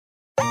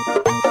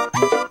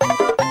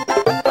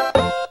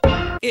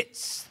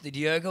It's the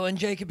Diogo and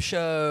Jacob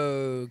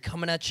Show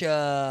coming at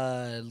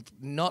ya.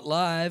 Not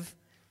live.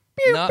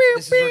 No,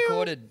 this is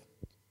recorded.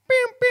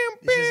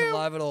 This isn't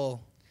live at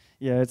all.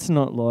 Yeah, it's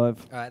not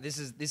live. All right, this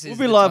is. We'll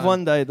be live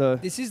one day though.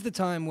 This is the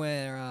time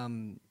where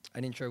an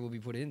intro will be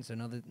put in, so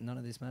none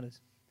of this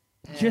matters.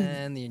 Yeah.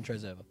 And the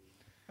intro's over.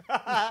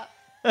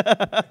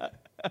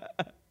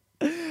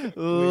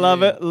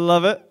 Love it.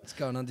 What's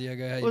going on,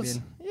 Diogo? How you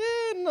been?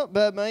 Yeah, not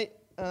bad, mate.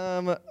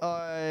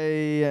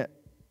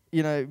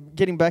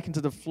 Getting back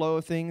into the flow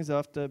of things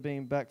after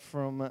being back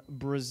from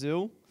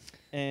Brazil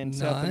and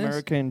South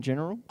America in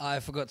general. I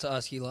forgot to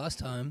ask you last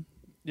time.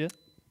 Yeah.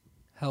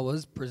 How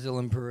was Brazil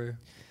and Peru?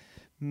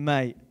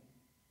 Mate.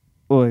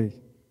 Oi.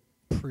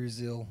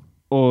 Brazil.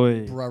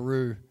 Oi.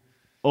 Braru.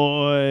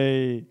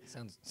 Oi.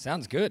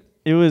 Sounds good.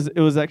 It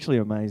was actually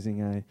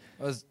amazing, eh?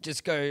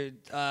 Just go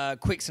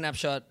quick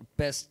snapshot,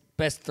 best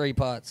 3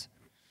 parts.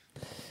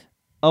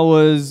 I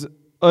was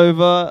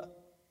over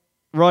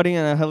riding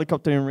in a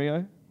helicopter in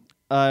Rio.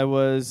 I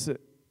was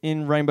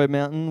in Rainbow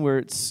Mountain where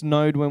it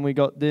snowed when we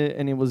got there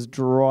and it was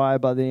dry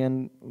by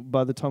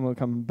the time we were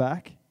coming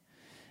back.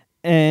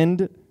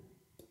 And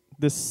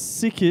the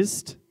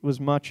sickest was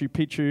Machu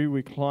Picchu.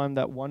 We climbed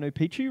that Wanu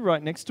Picchu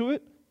right next to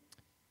it.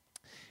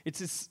 It's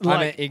this,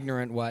 I'm an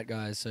ignorant white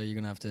guy, so you're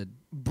gonna have to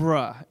be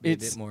a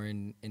bit more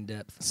in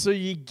depth. So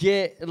you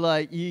get to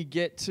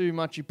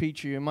Machu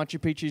Picchu, and Machu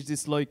Picchu is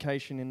this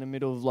location in the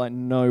middle of like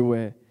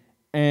nowhere,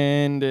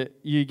 and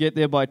you get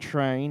there by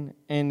train,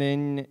 and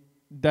then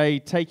they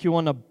take you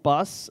on a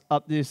bus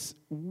up this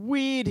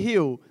weird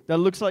hill that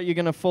looks like you're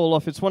gonna fall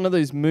off. It's one of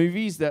those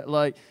movies that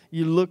like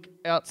you look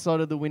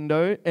outside of the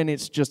window and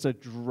it's just a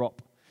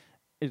drop.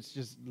 It's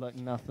just like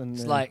nothing.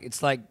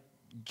 It's like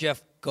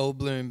Jeff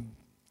Goldblum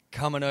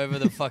coming over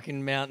the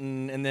fucking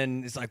mountain, and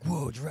then it's like,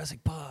 whoa,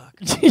 Jurassic Park.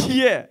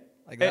 Yeah.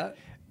 Like that?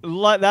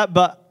 Like that,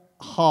 but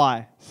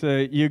high. So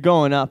you're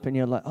going up, and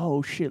you're like,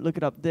 oh, shit, look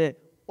it up there.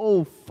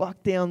 Oh,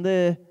 fuck, down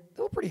there.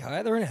 They were pretty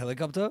high. They were in a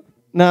helicopter.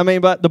 No, I mean,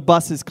 but the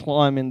bus is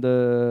climbing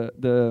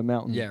the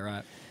mountain. Yeah,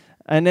 right.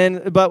 And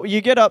then, but you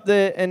get up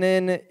there, and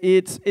then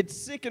it's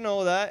sick and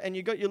all that, and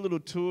you got your little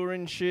tour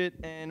and shit,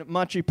 and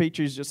Machu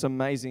Picchu is just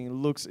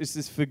amazing. It's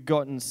this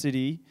forgotten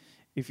city.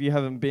 If you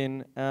haven't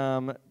been,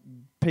 I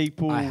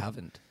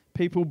haven't.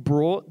 People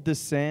brought the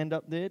sand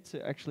up there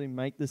to actually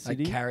make the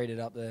city. I carried it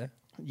up there.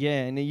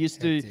 Yeah, and it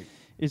used to.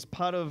 It's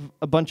part of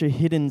a bunch of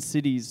hidden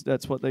cities.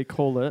 That's what they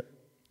call it.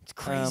 It's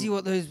crazy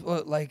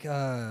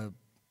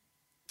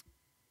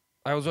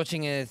I was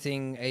watching a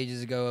thing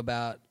ages ago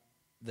about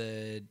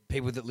the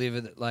people that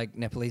live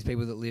Nepalese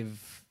people that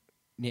live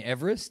near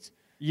Everest.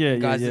 Yeah,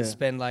 guys yeah. that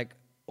spend like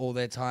all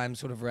their time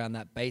sort of around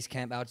that base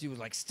camp altitude,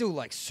 was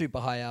still super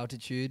high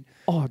altitude.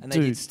 Oh, and they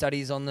did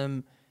studies on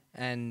them,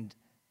 and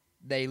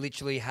they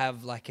literally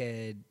have like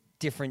a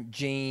different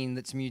gene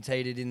that's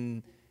mutated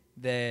in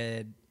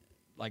their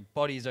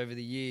bodies over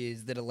the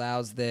years that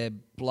allows their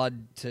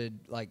blood to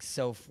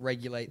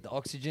self-regulate the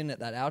oxygen at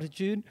that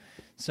altitude.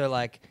 So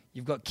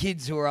you've got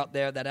kids who are up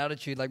there at that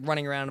altitude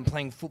running around and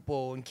playing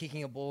football and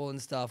kicking a ball and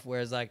stuff,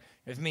 whereas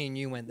if me and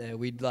you went there,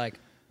 we'd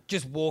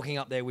just walking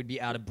up there, we'd be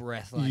out of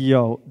breath.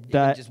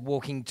 Just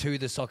walking to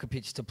the soccer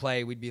pitch to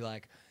play, we'd be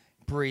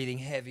breathing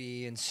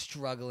heavy and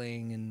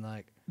struggling and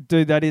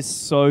Dude, that is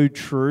so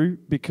true,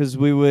 because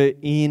we were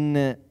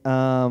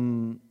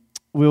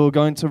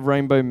going to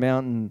Rainbow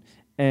Mountain,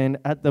 and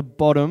at the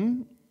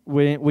bottom,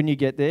 when you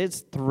get there, it's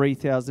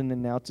 3,000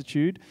 in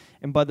altitude,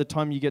 and by the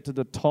time you get to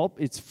the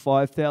top, it's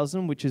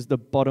 5,000, which is the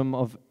bottom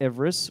of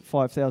Everest,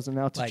 5,000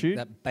 altitude.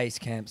 That base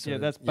camp.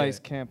 That's base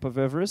camp of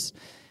Everest,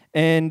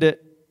 and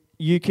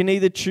you can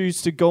either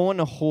choose to go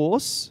on a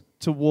horse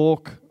to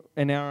walk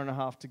an hour and a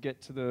half to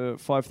get to the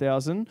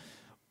 5,000,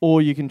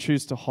 or you can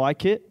choose to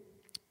hike it.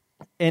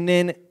 And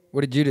then...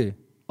 What did you do?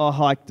 I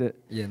hiked it.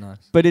 Yeah,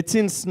 nice. But it's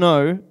in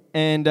snow,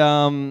 and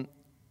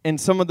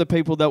some of the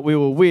people that we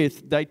were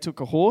with, they took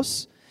a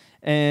horse,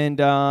 and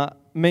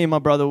me and my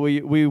brother,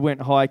 we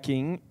went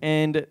hiking,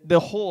 and the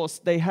horse,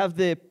 they have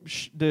no,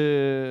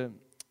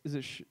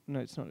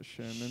 it's not a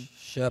Sherman.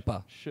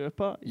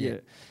 Sherpa? Yeah.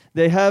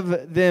 They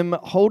have them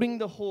holding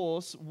the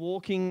horse,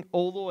 walking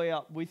all the way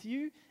up with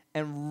you,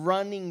 and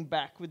running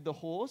back with the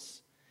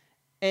horse.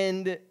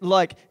 And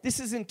this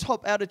is in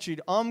top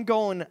altitude. I'm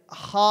going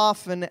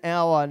half an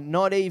hour,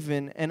 not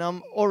even, and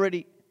I'm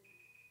already.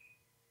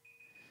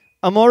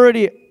 That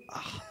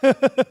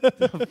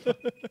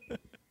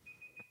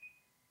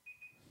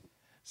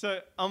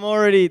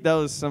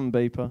was some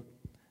beeper.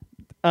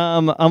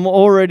 I'm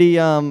already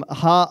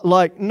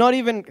not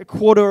even a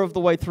quarter of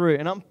the way through,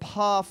 and I'm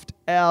puffed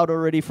out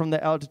already from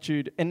the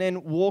altitude. And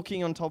then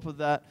walking on top of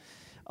that,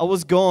 I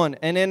was gone.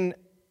 And then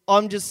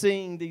I'm just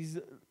seeing these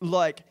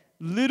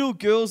little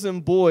girls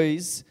and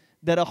boys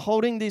that are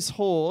holding this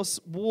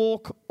horse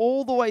walk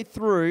all the way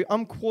through.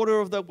 I'm quarter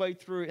of the way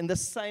through, and the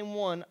same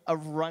one are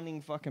running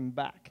fucking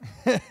back.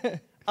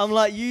 I'm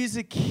like,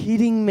 you're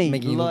kidding me.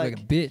 Making you look like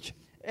a bitch.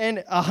 And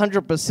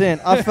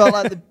 100%. I felt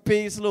like the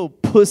biggest little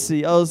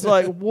pussy. I was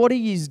like, what are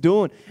you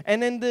doing?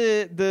 And then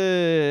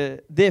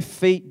their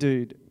feet,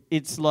 dude,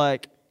 it's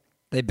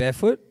They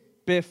barefoot?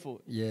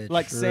 Barefoot. Yeah,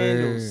 like true.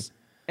 sandals.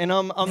 And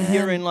I'm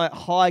hearing like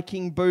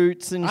hiking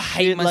boots and I shit,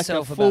 hate like a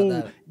myself about full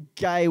that.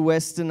 gay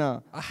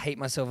Westerner. I hate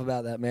myself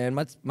about that, man.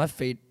 My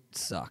feet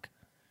suck.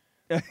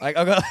 Like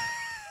I got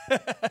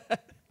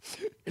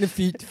in a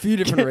few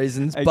different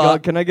reasons, Hey, but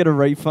God, can I get a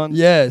refund?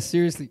 yeah,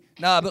 seriously.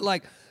 Nah, but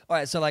like, all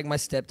right. So like, my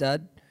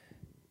stepdad,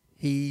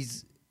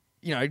 he's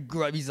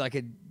grew up. He's like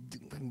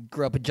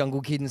grew up a jungle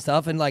kid and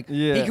stuff, and like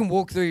Yeah. he can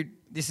walk through.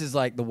 This is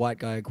like the white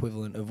guy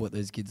equivalent of what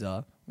those kids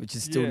are, which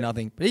is still Yeah.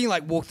 nothing. But he can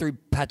like walk through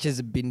patches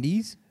of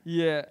bindies.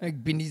 Yeah.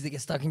 Like bindies that get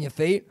stuck in your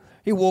feet.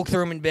 He walk through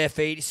them in bare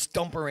feet. He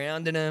stomp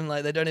around in them.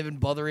 Like they don't even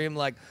bother him.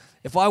 Like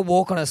if I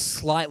walk on a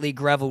slightly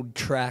graveled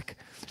track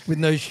with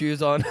no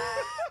shoes on,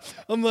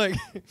 I'm like,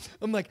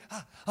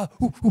 or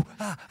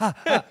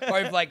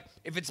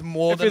if it's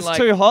more If than it's like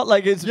too hot,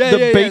 like it's yeah, the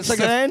yeah, yeah. beach It's like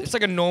sand. it's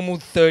like a normal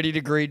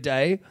 30-degree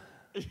day,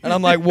 and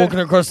I'm like walking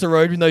across the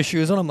road with no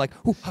shoes on. I'm like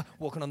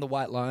walking on the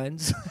white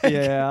lines.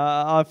 Yeah,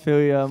 I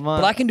feel you.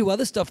 But I can do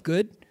other stuff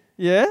good.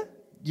 Yeah?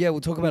 Yeah,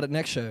 we'll talk about it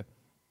next show.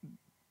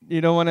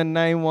 You don't want to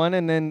name one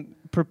and then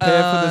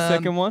prepare for the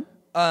second one?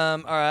 All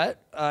right.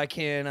 I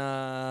can.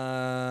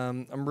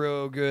 I'm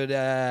real good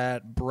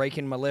at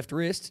breaking my left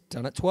wrist.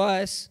 Done it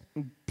twice.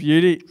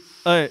 Beauty.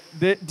 Oh,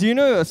 do you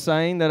know a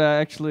saying that I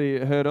actually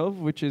heard of,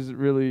 which is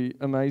really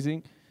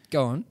amazing?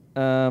 Go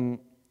on.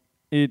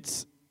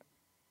 It's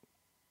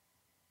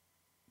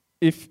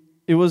if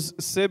it was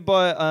said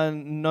by a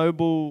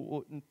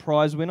Nobel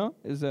Prize winner.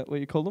 Is that what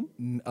you call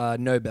them?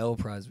 Nobel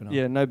Prize winner.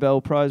 Yeah,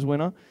 Nobel Prize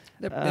winner.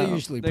 They're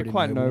usually they're pretty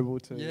quite noble. noble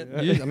too.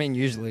 Yeah, I mean,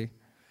 usually.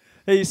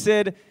 He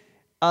said,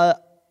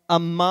 a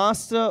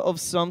master of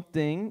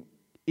something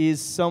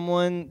is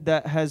someone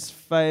that has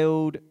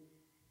failed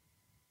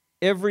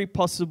every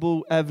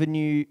possible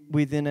avenue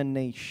within a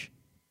niche.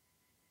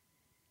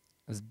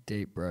 That's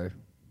deep, bro.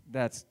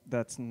 That's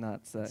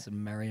nuts. That's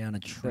some Mariana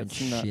Trench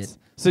That's nuts. shit.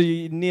 So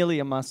you're nearly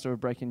a master of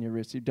breaking your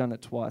wrist. You've done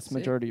it twice. See?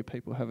 Majority of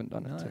people haven't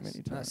done it Nice. too many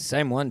Nice. times.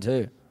 Same one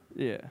too.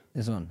 Yeah.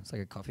 This one. It's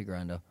like a coffee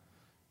grinder.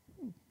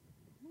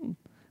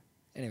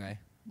 Anyway,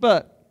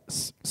 But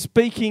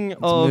speaking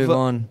let's of move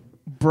on.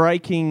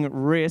 breaking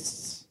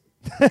wrists,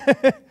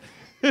 Oh,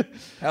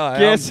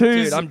 Guess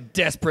who's- Dude, I'm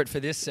desperate for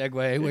this segue.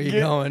 Where you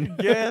going?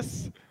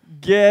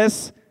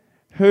 Guess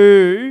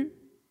who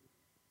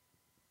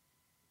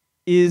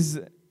is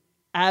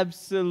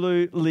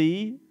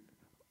absolutely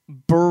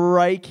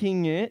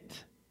breaking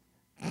it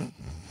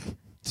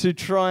to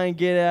try and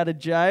get out of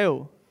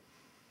jail?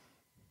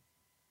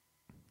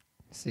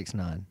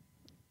 6IX9INE.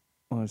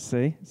 Oh,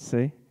 see,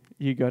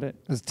 you got it.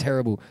 It was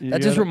terrible. You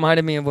That just got it.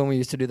 reminded me of when we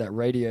used to do that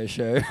radio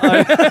show.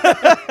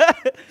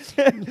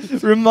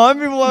 Remind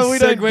me why we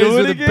don't Segues do were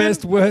it the again.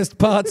 best, worst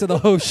parts of the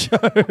whole show.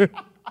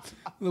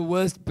 The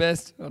worst,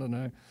 best. I don't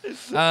know.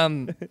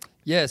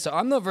 Yeah, so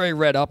I'm not very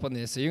read up on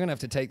this, so you're going to have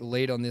to take the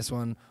lead on this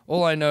one.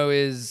 All I know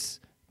is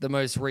the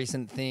most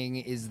recent thing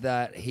is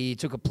that he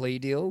took a plea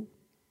deal.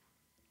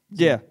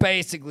 Yeah,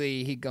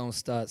 Basically, he going to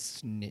start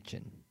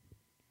snitching.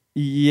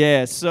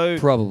 yeah. So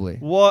Probably.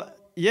 what?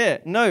 Yeah,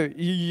 no,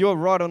 you're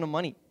right on the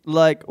money.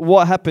 Like,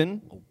 what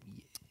happened?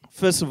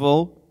 First of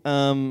all,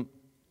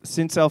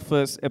 since our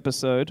first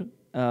episode,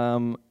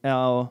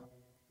 our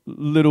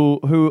little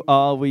 "Who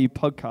Are We"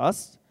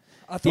 podcast.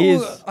 I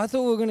thought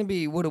we were going to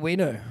be, what do we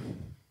know?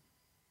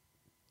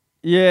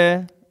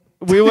 Yeah,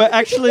 we were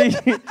actually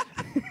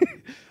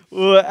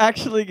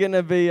going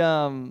to be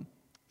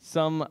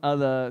some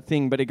other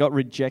thing, but it got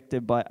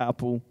rejected by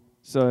Apple,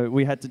 so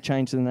we had to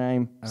change the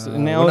name. So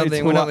now we're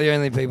it's not the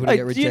only people to Hey,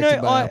 get do you rejected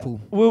know, by Apple.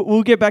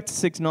 We'll get back to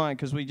 6IX9INE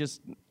because we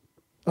just.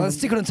 Let's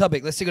stick on a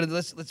topic.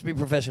 Let's be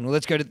professional.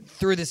 Let's go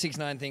through the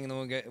 6IX9INE thing, and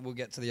then we'll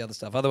get to the other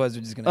stuff. Otherwise,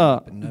 we're just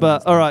gonna.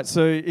 But all right,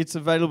 so it's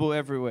available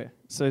everywhere.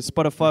 So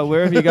Spotify,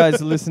 wherever you guys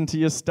listen to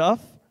your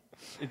stuff,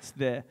 it's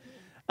there.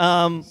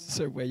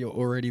 So where you're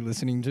already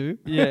listening to?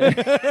 Yeah.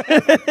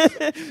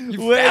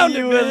 You Where found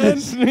you it, were man.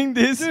 listening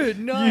this, Dude,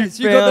 nice.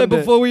 You you got there found it.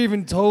 before we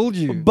even told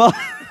you. But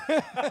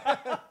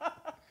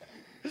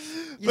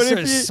You're but so if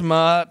you-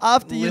 smart.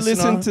 after you listener.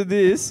 listen to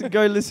this,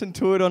 go listen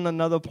to it on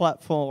another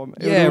platform.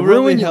 yeah, It'll ruin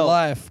really your help.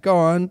 life. Go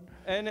on.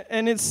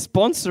 And it's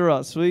sponsor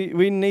us.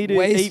 We need to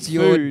Waste eat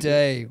your food.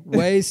 day.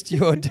 Waste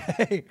your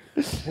day,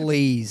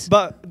 please.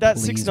 But that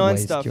Please 6IX9INE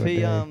waste stuff, your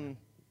day.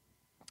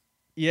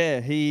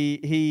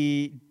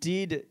 he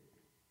did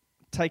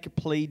take a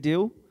plea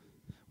deal,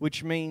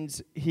 which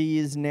means he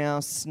is now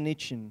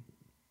snitching.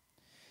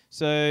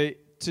 So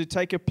to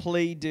take a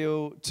plea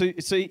deal, so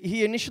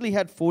he initially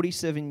had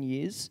 47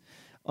 years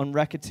on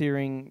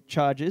racketeering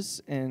charges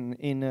and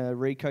in a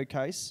RICO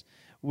case,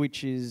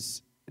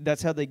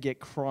 that's how they get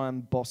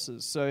crime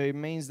bosses. So it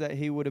means that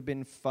he would have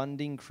been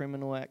funding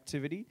criminal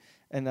activity,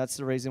 and that's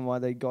the reason why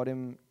they got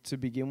him to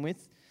begin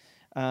with.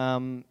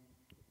 And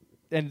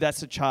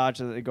that's a charge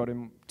that they got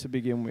him to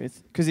begin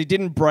with, because he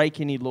didn't break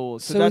any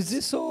laws. So is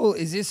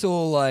this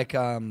all like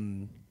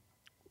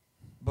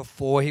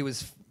before he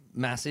was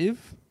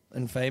massive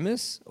and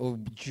famous, or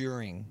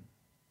during?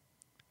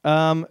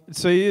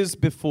 So he is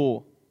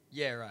before.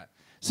 Yeah, right.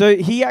 So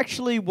he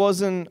actually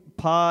wasn't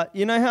part.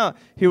 You know how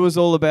he was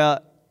all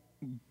about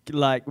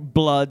like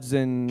Bloods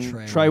and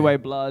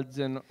Treyway Bloods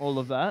and all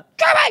of that.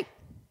 Treyway!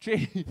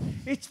 Gee,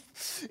 it's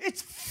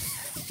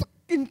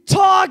fucking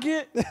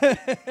Target.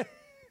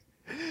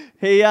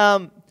 He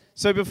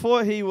so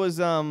before he was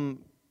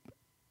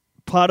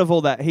part of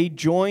all that, he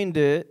joined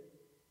it,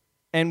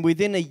 and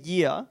within a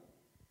year,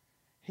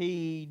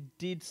 he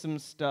did some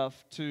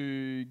stuff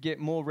to get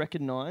more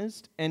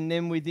recognized, and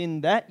then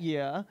within that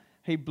year,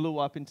 he blew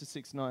up into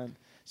 6ix9ine.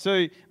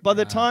 So by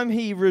the time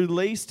he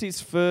released his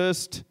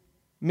first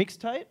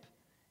mixtape,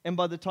 and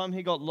by the time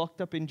he got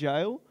locked up in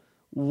jail,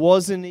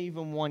 wasn't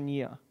even 1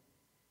 year.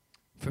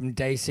 From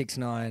day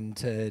 6ix9ine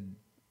to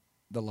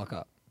the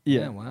lockup.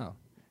 Yeah. Wow.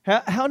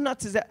 How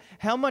nuts is that?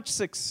 How much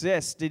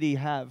success did he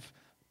have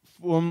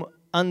from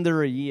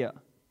under a year?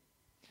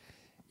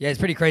 Yeah, it's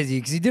pretty crazy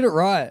because he did it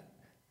right.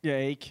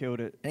 Yeah, he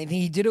killed it. And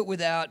he did it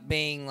without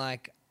being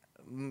like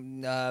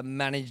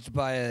managed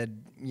by a,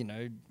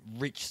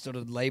 rich sort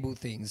of label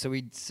thing. So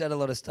he said a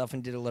lot of stuff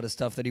and did a lot of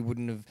stuff that he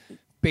wouldn't have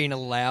been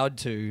allowed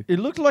to. It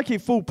looked like he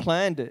full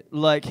planned it.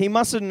 Like he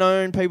must have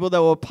known people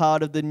that were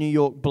part of the New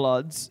York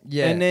Bloods.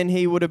 Yeah. And then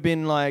he would have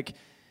been like,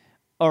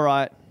 all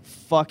right,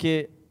 fuck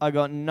it. I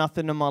got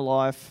nothing in my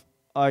life.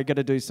 I got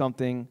to do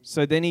something.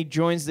 So then he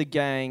joins the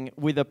gang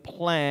with a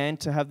plan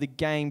to have the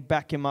gang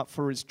back him up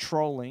for his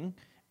trolling.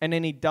 And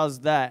then he does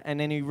that. And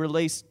then he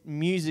released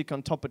music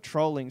on top of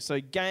trolling. So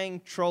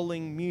gang,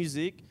 trolling,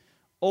 music,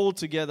 all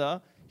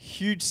together,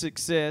 huge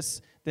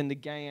success. Then the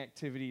gang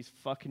activity is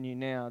fucking you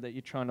now that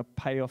you're trying to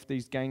pay off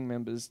these gang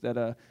members that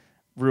are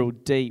real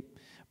deep.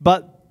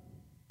 But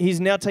he's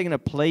now taking a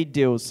plea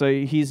deal. So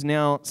he's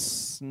now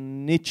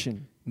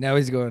snitching. Now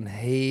he's going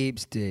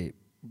heaps deep.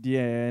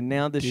 Yeah,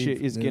 now the Deep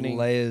shit is getting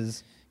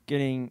layers.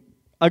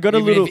 I got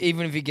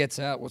even if he gets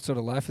out, what sort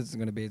of life is it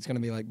going to be? It's going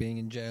to be like being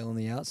in jail on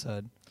the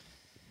outside.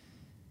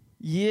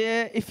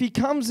 Yeah, if he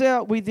comes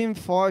out within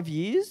 5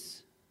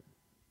 years,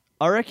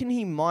 I reckon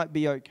he might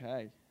be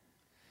okay.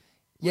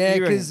 Yeah,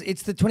 because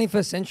it's the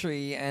 21st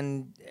century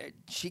and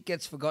shit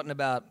gets forgotten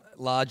about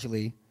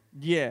largely.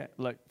 Yeah,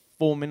 like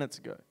 4 minutes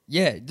ago.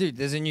 Yeah, dude,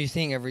 there's a new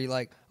thing every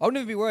I would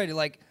never be worried.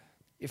 Like,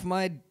 if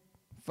my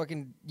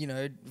fucking,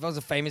 if I was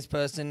a famous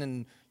person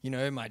and,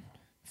 my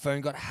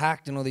phone got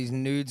hacked and all these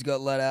nudes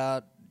got let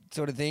out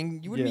sort of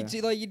thing, you wouldn't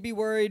be, you'd be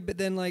worried, but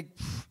then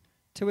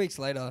 2 weeks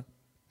later,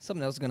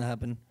 something else is going to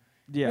happen.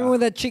 Yeah. Remember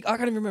that chick, I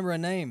can't even remember her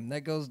name,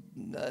 that girl's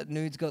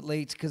nudes got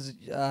leaked because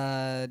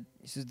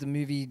this is the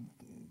movie...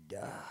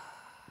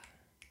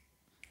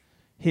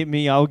 Hit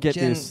me, I'll get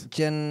this.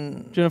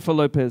 Jennifer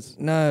Lopez.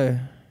 No.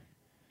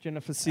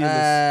 Jennifer Seals.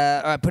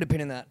 All right, put a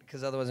pin in that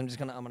because otherwise I'm just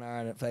going to and ahh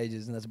on it for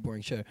ages and that's a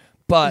boring show.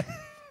 But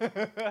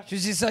she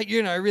was just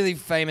really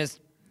famous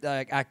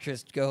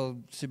actress, girl,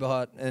 super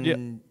hot,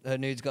 and her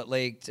nudes got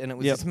leaked and it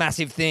was this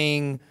massive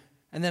thing.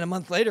 And then a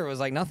month later it was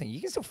like nothing.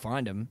 You can still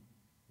find them.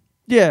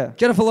 Yeah.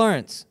 Jennifer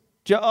Lawrence.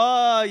 Yeah.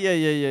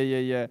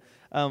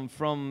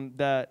 From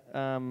that...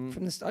 from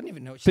the I don't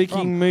even know what she's speaking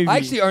from. movie. I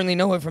actually only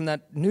know her from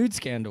that nude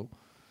scandal.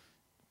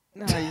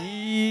 No,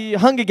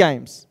 Hunger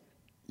Games.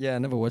 Yeah, I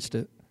never watched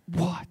it.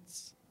 What?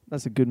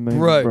 That's a good movie,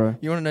 bro.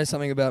 You want to know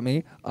something about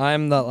me?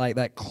 I'm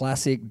that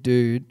classic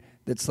dude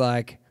that's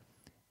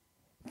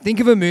think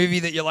of a movie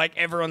that you're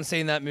everyone's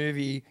seen that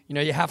movie.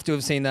 You have to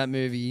have seen that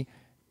movie.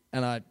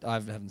 And I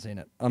haven't seen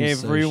it.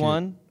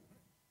 Everyone?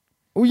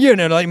 Well, yeah,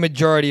 no,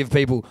 majority of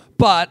people.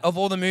 But of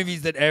all the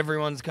movies that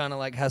everyone's kind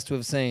of has to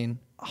have seen.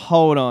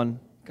 Hold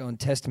on. Go and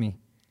test me.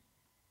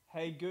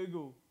 Hey,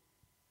 Google.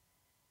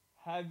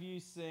 Have you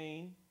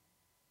seen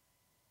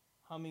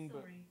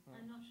Hummingbird? Sorry,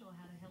 I'm not sure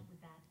how to help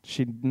with that.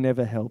 She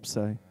never helps,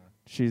 eh?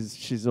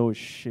 She's always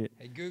shit.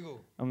 Hey,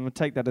 Google. I'm going to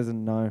take that as a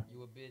no.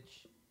 You a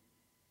bitch.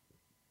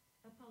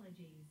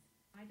 Apologies.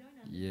 I don't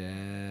understand.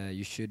 Yeah,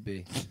 you should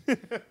be. All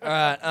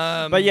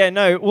right. But yeah,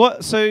 no.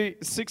 What? So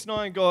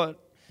 6ix9ine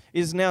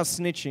is now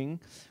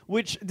snitching,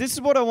 which this is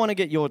what I want to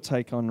get your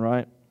take on,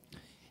 right?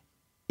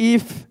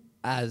 If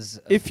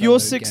you're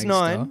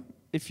 6ix9ine,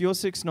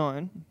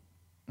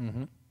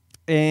 mm-hmm.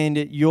 and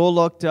you're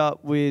locked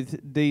up with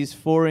these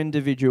 4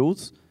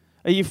 individuals,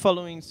 are you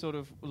following sort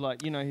of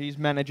his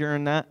manager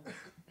and that?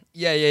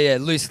 Yeah.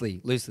 Loosely.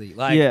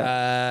 I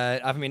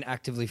haven't been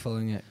actively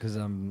following it because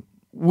I'm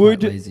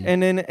quite lazy.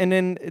 And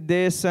then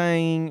they're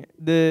saying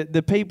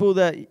the people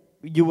that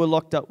you were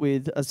locked up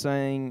with are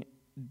saying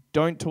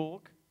don't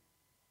talk.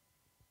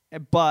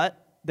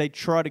 But they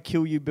try to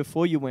kill you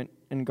before you went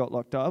and got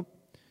locked up.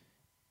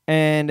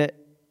 And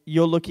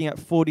you're looking at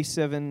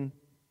 47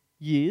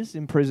 years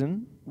in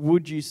prison.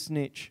 Would you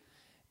snitch?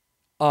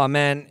 Oh,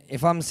 man,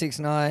 if I'm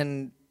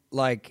 6ix9ine,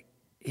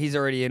 he's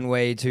already in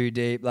way too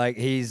deep.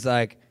 His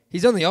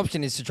only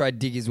option is to try to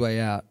dig his way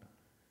out.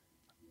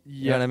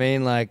 You know what I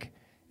mean?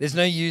 There's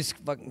no use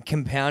fucking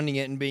compounding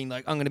it and being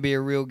I'm going to be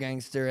a real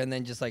gangster and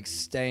then just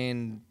stay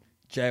in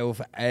jail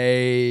for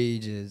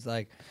ages.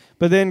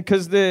 But then,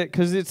 because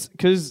it's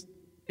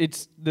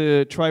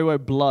the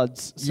Treyway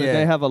Bloods, so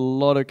they have a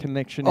lot of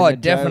connection. Oh, in the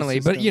definitely.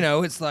 jail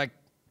but it's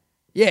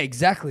yeah,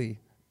 exactly.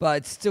 But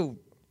it's still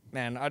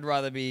man, I'd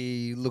rather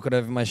be looking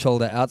over my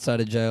shoulder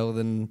outside of jail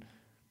than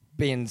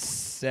being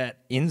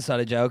set inside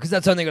of jail, because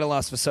that's only going to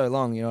last for so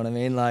long, you know what I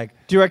mean? Like,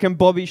 Do you reckon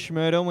Bobby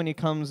Schmurder, when he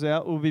comes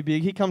out, will be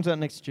big? He comes out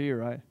next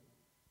year, right?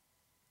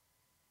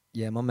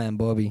 yeah, my man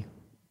Bobby.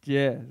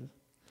 Yeah.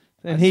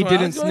 And he didn't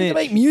I just snitch. to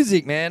make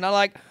music, man. I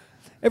like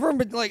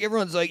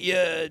everyone's like,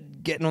 yeah,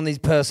 getting on these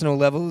personal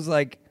levels.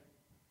 Like,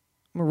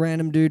 I'm a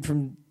random dude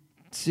from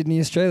Sydney,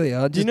 Australia.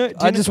 I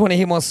just want to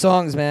hear more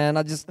songs, man.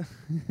 I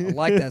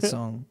like that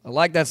song. I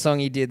like that song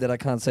he did that I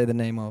can't say the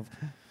name of.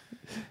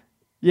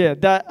 Yeah,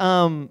 that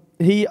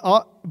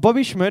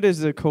Bobby Schmurder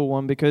is a cool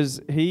one because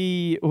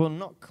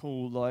not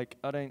cool. Like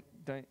I don't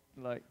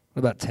like. What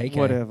about Take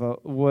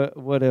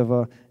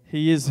Whatever.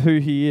 He is who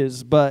he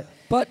is, but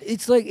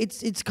it's like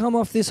it's come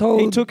off this whole.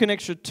 he took an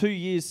extra 2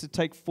 years to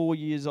take 4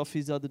 years off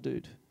his other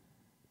dude.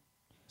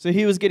 So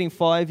he was getting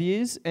 5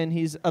 years, and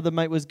his other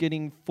mate was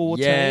getting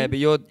 14. Yeah, but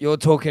you're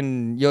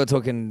talking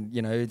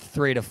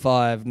 3 to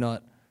 5,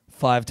 not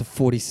 5 to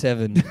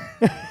 47.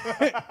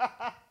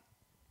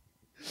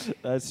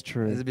 That's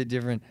true. It's a bit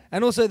different.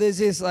 And also there's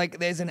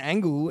an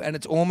angle, and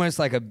it's almost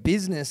like a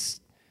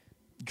business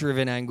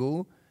driven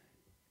angle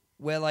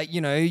where, like,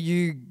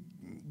 you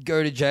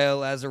go to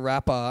jail as a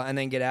rapper and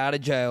then get out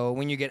of jail.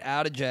 When you get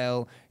out of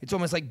jail, it's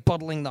almost like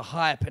bottling the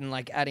hype and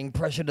like adding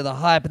pressure to the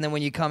hype. And then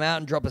when you come out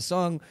and drop a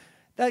song,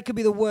 that could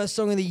be the worst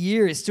song of the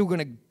year. It's still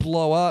going to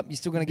blow up. You're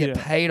still going to get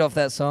paid off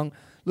that song.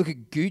 Look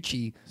at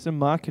Gucci. Some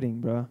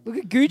marketing, bro. Look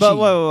at Gucci. But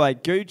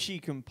wait.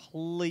 Gucci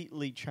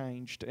completely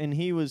changed, and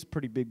he was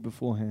pretty big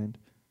beforehand.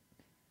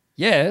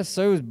 Yeah,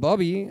 so was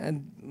Bobby.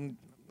 And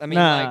I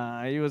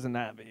mean, he wasn't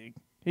that big.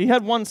 He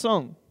had one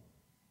song.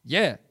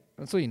 Yeah,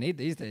 that's all you need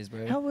these days,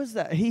 bro. How was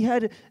that? He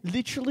had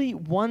literally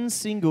one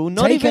single,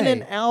 not even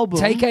an album.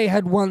 Take-A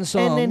had one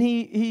song. And then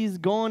he's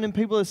gone, and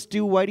people are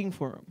still waiting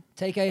for him.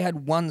 Take-A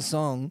had one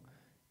song,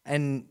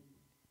 and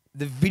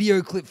the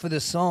video clip for the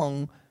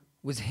song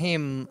was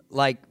him,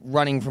 like,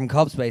 running from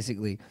cops,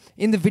 basically.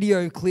 In the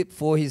video clip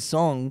for his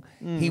song,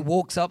 he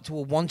walks up to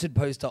a wanted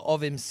poster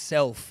of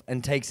himself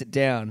and takes it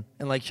down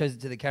and, like, shows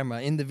it to the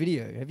camera in the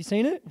video. Have you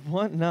seen it?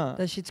 What? No.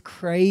 That shit's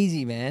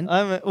crazy, man.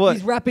 What?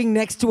 He's rapping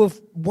next to a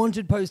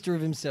wanted poster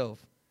of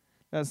himself.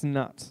 That's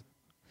nuts.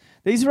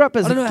 These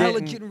rappers I don't know how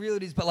legit and real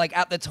it is, but, like,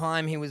 at the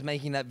time he was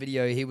making that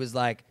video, he was,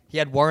 like, he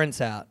had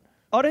warrants out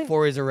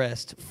for his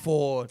arrest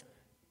for...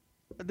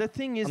 The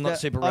thing is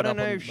that I don't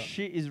know if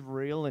shit is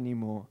real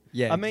anymore.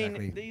 Yeah, I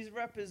mean, these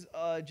rappers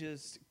are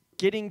just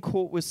getting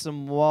caught with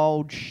some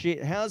wild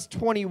shit. How's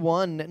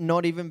 21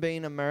 not even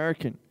being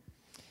American?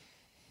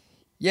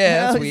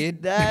 Yeah, that's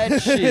weird.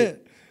 That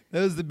shit.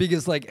 That was the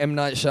biggest, like, M.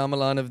 Night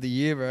Shyamalan of the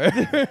year, bro.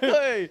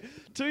 Hey,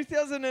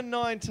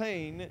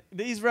 2019,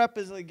 these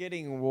rappers are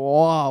getting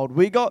wild.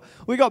 We got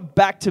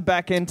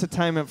back-to-back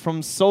entertainment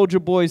from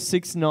Soulja Boy,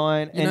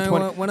 6IX9INE, and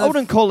 20. I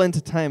wouldn't call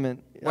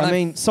entertainment. I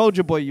mean,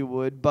 Soulja Boy you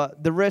would,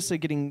 but the rest are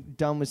getting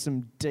done with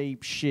some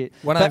deep shit.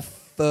 When I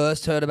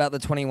first heard about the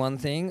 21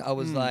 thing, I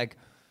was like,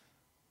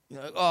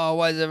 oh,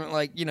 why is everyone,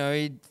 like,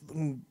 he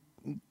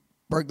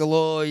broke the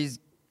law, he's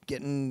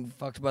getting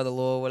fucked by the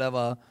law,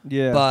 whatever.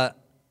 Yeah.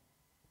 But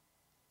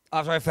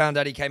after I found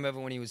out he came over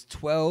when he was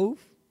 12,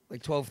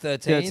 like 12,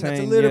 13,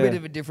 that's a little bit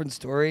of a different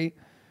story.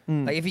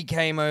 Like, if he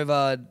came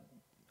over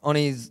on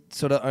his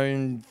sort of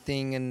own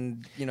thing,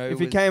 and if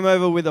he came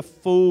over with a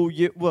full,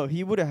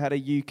 he would have had a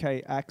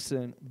UK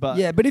accent, but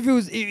yeah, but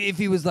if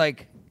he was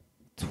like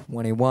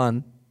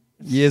 21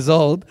 years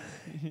old,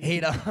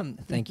 he'd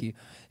thank you,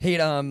 he'd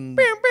we'll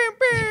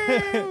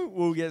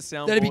get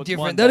soundboards. That'd be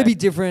different. That'd be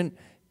different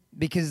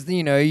because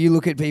you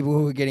look at people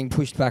who are getting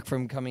pushed back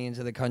from coming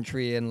into the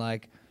country and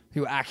like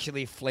who are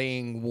actually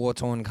fleeing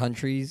war-torn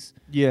countries.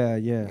 Yeah.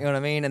 You know what I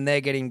mean? And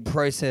they're getting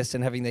processed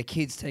and having their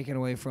kids taken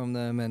away from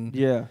them, and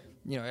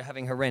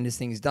having horrendous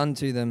things done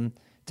to them.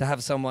 To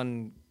have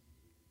someone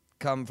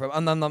come from,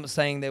 I'm not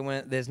saying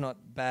there's not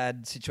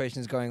bad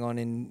situations going on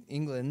in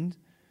England,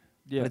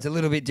 but it's a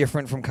little bit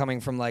different from coming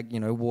from like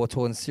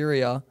war-torn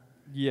Syria.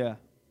 Yeah,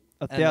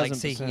 and like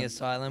seeking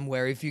asylum,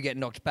 where if you get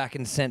knocked back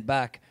and sent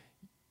back,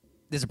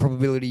 there's a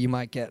probability you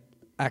might get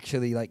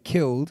actually like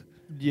killed.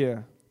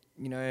 Yeah,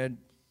 and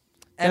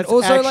that's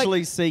also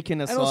actually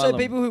seeking asylum. And also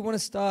people who want to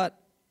start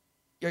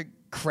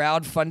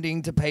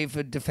crowdfunding to pay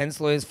for defense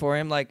lawyers for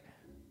him, like.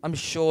 I'm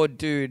sure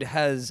dude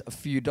has a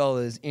few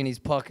dollars in his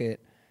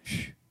pocket.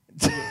 Get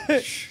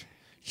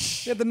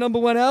the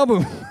 #1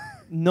 album.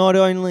 Not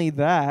only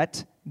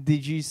that,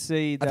 did you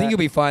see that? I think you'll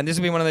be fine. This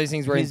will be one of those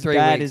things where in 3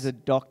 weeks... His dad is a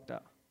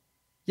doctor.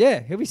 Yeah,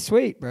 he'll be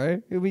sweet,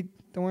 bro.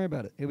 Don't worry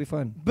about it. He'll be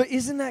fine. But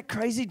isn't that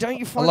crazy? Don't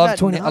you find that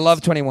nuts? I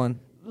love 21.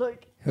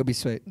 Like, he'll be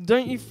sweet.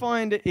 Don't you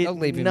find it I'll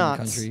leave him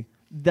nuts in the country.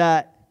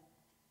 that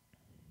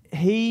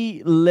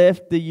he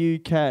left the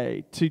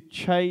UK to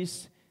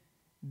chase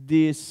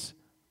this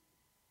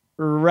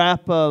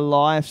rapper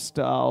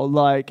lifestyle,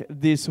 like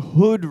this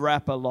hood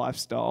rapper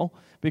lifestyle,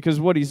 because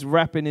what he's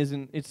rapping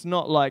it's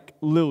not like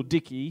Lil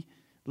Dicky,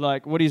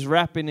 like what he's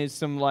rapping is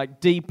some like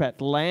deep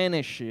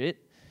Atlanta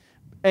shit,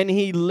 and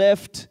he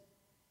left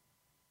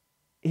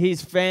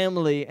his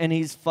family and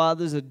his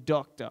father's a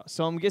doctor.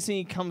 So I'm guessing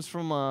he comes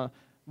from a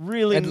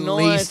really At nice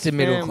least a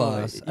middle family.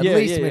 class. At Yeah,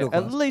 least yeah, middle yeah.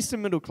 class. At least a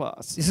middle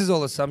class. This is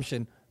all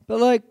assumption. But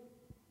like,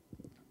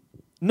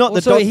 Not the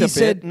also doctor he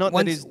bit, not not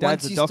that his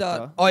dad's a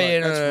doctor. Oh Like, yeah,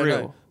 no, that's no,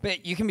 real. no.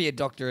 But you can be a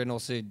doctor and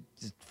also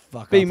just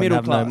fuck Be up middle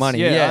and have class. no money.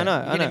 Yeah, I know,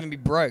 You I can know. even be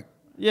broke.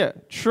 Yeah,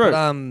 true.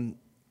 But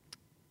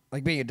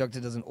like being a doctor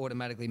doesn't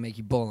automatically make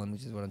you ballin',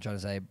 which is what I'm trying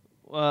to say.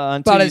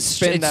 Until But you it's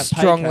spend that pay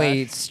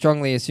strongly cash,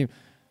 strongly assumed.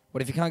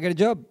 What if you can't get a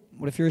job?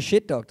 What if you're a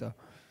shit doctor?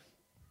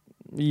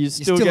 you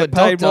still still get a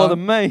paid more doctor.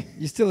 than me.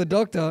 You're still a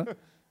doctor.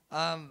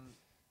 What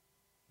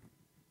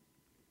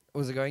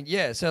was it going?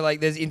 Yeah, so like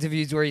there's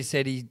interviews where he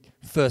said he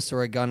first saw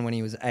a gun when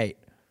he was 8.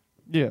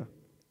 Yeah.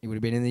 He would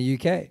have been in the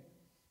UK.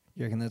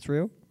 You reckon that's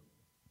real?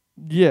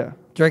 Yeah.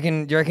 Do you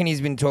reckon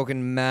he's been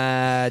talking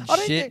mad I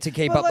don't shit think- to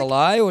keep but up the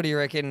like- lie, or do you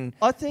reckon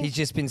I think he's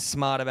just been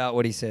smart about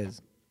what he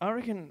says? I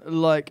reckon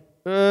like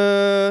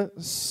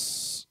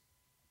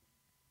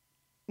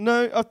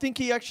no, I think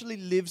he actually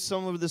lives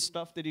some of the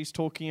stuff that he's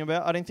talking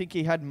about. I don't think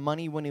he had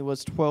money when he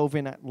was 12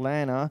 in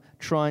Atlanta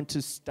trying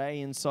to stay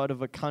inside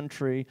of a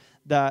country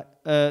that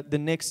the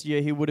next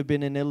year he would have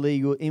been an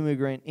illegal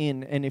immigrant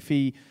in.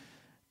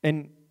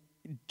 And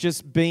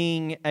just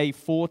being a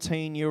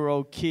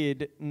 14-year-old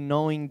kid,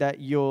 knowing that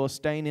you're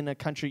staying in a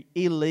country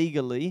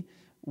illegally,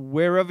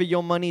 wherever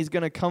your money is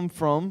going to come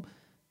from,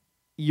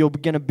 you're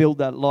going to build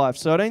that life.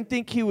 So I don't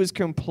think he was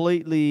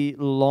completely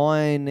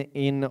lying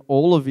in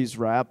all of his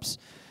raps,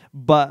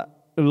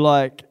 but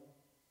like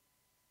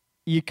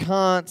you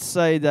can't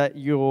say that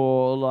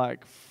you're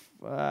like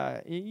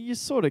you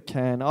sort of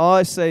can.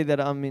 I say that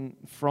I'm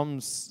from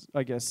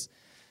I guess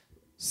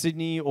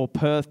Sydney or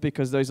Perth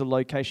because those are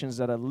locations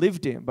that I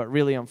lived in, but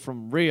really I'm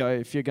from Rio.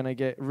 If you're going to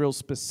get real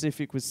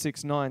specific with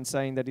 6IX9INE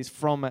saying that he's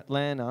from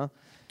Atlanta.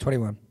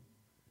 21.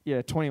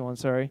 Yeah, 21,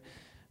 sorry.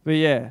 But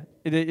yeah,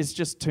 it's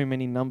just too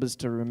many numbers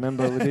to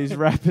remember with these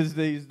rappers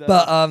these days.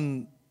 But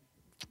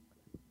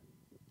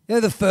you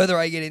know, the further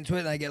I get into it,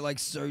 and I get like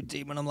so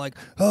deep, and I'm like,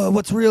 oh,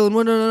 what's real and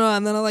what no,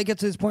 and then I like get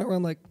to this point where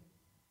I'm like,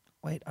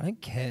 wait, I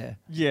don't care.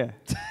 Yeah.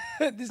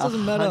 This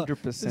doesn't matter.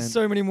 100%. There's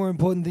so many more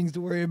important things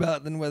to worry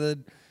about than whether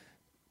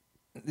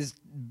this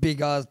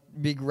big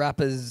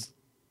rappers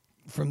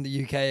from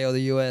the UK or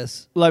the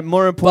US. Like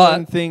more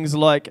important things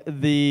like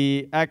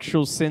the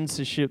actual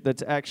censorship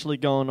that's actually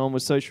going on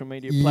with social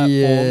media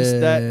platforms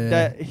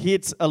that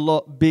hits a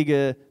lot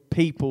bigger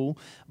people,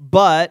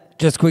 but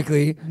just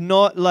quickly,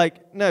 not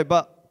like no,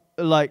 but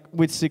like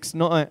with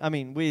 6IX9INE, I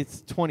mean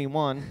with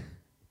 21,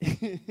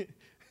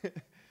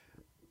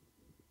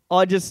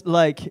 I just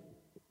like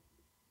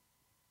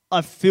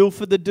I feel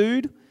for the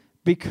dude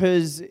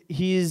because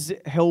he's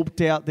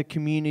helped out the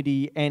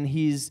community and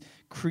he's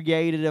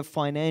created a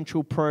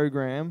financial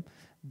program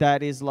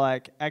that is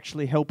like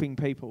actually helping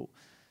people.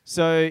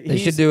 So they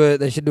should do a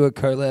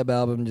collab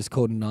album just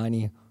called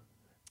 90.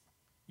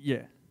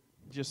 Yeah,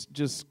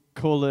 just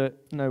call it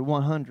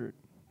 100.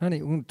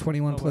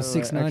 21 plus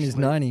wait, 6IX9INE is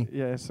actually, 90.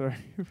 Yeah, sorry.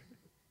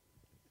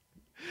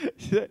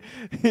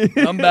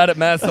 I'm bad at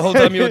maths. The whole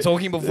time you were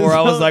talking before,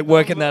 I was like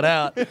working that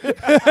out.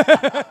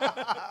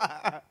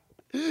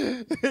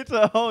 It's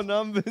a whole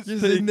number.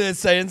 Just in there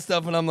saying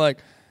stuff, and I'm like,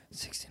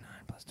 69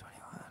 plus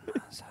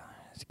 21. So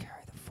let's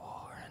carry the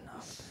 4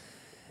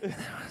 and then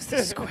what's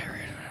the square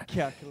root?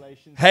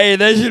 Calculations. Hey,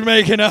 they should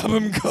make an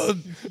album called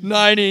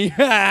 90.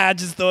 I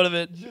just thought of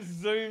it.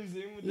 Just zooms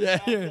in with Yeah,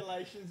 the yeah.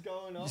 calculations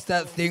going on. Just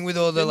that thing with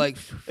all the like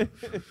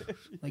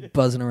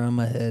buzzing around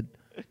my head.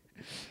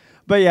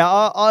 But yeah,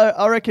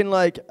 I reckon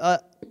like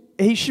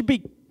he should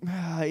be.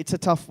 It's a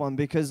tough one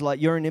because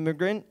like you're an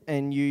immigrant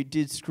and you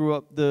did screw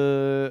up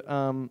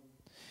the.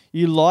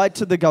 You lied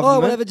to the government. Oh,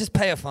 whatever. Just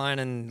pay a fine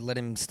and let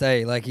him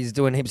stay. Like he's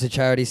doing heaps of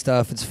charity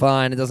stuff. It's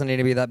fine. It doesn't need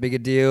to be that big a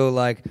deal.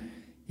 Like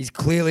he's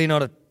clearly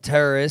not a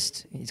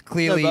terrorist. He's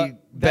clearly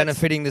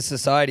benefiting the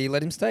society.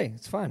 Let him stay.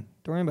 It's fine.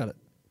 Don't worry about it.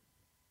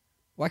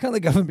 Why can't the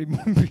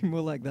government be more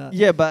like that?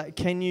 Yeah, but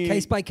can you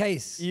Case by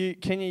case.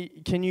 Can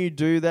you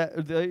do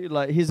that?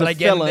 Like he's But a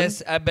again,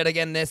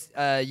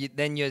 felon.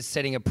 then you're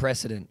setting a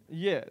precedent.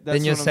 Yeah, that's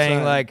Then you're what I'm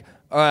saying like,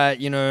 all right,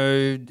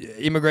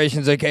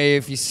 immigration's okay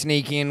if you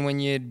sneak in when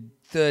you're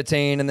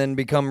 13 and then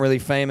become really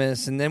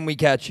famous, and then we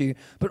catch you.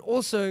 But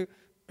also,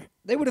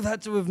 they would have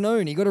had to have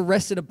known. He got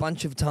arrested a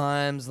bunch of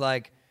times.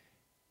 Like,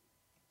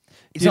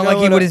 it's not like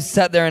he would have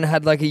sat there and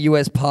had like a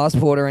US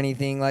passport or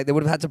anything. Like, they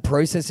would have had to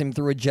process him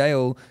through a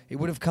jail. It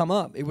would have come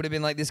up. It would have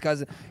been like, this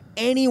guy's...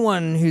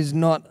 Anyone who's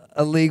not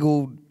a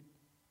legal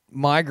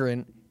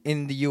migrant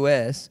in the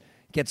US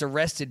gets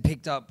arrested,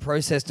 picked up,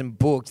 processed and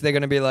booked. They're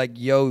going to be like,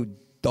 yo,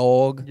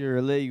 dog. You're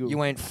illegal.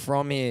 You ain't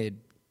from here.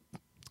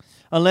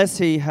 Unless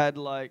he had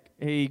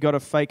he got a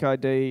fake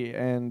ID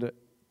and...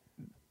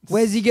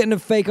 Where's he getting a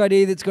fake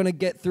ID that's going to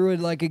get through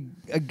like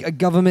a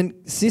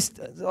government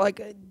system?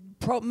 Like...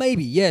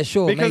 maybe, yeah,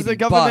 sure. Because maybe, the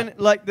government,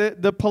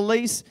 the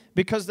police,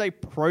 because they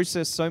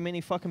process so many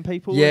fucking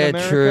people in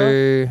America,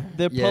 true.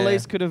 The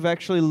police could have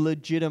actually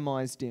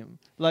legitimized him.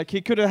 Like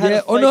he could have had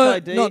a fake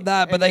ID. not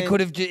that, but they could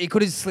have. It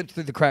could have slipped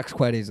through the cracks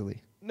quite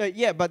easily. No,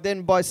 yeah, but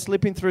then by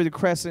slipping through the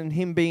cracks and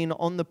him being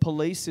on the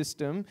police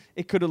system,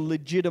 it could have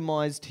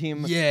legitimized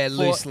him Yeah, for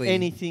loosely.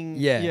 anything.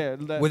 Yeah,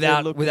 that they're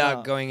without looking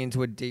up. going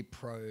into a deep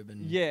probe.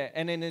 And Yeah,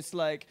 and then it's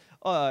like,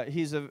 oh,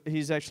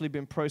 he's actually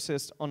been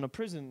processed on a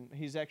prison.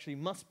 He's actually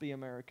must be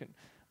American.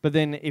 But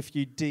then if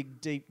you dig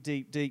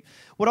deep,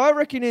 what I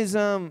reckon is,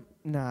 nah,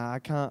 I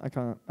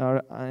can't.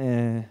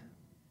 Yeah.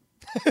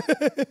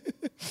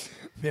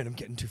 Man, I'm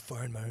getting too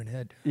far in my own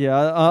head. Yeah,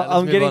 Let's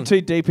I'm move getting on.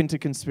 too deep into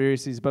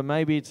conspiracies, but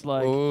maybe it's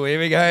like, Oh, here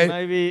we go.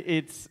 maybe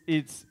it's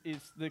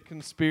the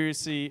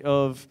conspiracy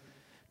of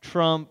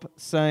Trump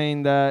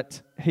saying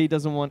that he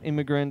doesn't want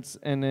immigrants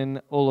and then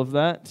all of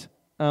that.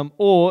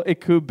 Or it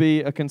could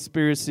be a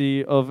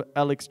conspiracy of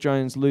Alex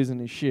Jones losing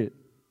his shit.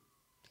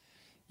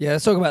 Yeah,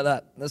 let's talk about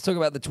that. Let's talk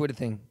about the Twitter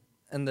thing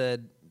and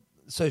the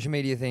social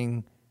media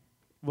thing.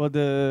 Well,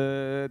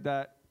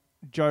 that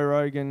Joe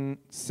Rogan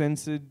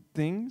censored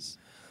things.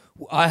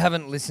 I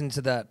haven't listened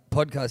to that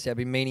podcast yet. I've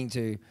been meaning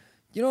to.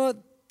 You know what?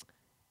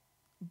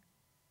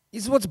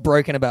 This is what's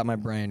broken about my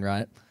brain,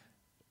 right?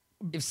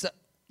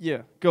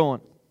 Yeah, go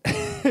on.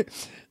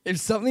 If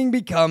something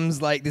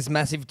becomes like this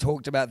massive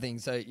talked about thing,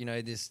 so you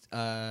know this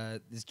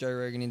Joe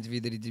Rogan interview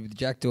that he did with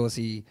Jack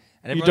Dorsey,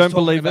 and You everyone's don't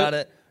talking believe about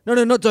it? it.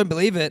 No, not don't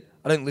believe it.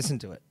 I don't listen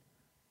to it.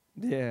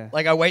 Yeah.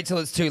 Like I wait till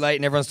it's too late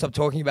and everyone stopped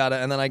talking about it,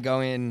 and then I go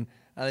in.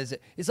 And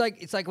it's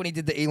like when he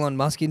did the Elon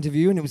Musk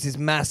interview, and it was this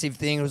massive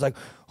thing. It was like,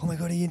 oh my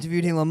god, he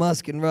interviewed Elon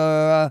Musk, and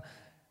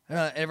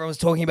everyone was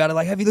talking about it.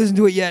 Like, have you listened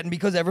to it yet? And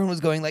because everyone was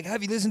going like,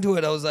 have you listened to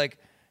it? I was like,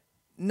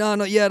 no,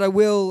 not yet. I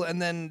will.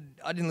 And then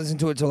I didn't listen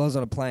to it till I was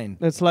on a plane.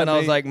 That's like and I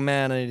was me. like,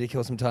 man, I need to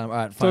kill some time. All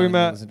right, fine. Talking I'm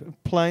gonna about listen to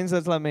it. planes,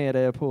 that's like me at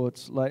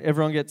airports. Like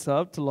everyone gets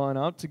up to line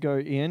up to go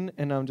in,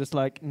 and I'm just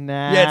like,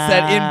 nah. Yeah, it's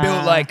that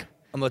inbuilt like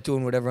I'm not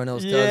doing what everyone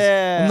else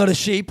does. I'm not a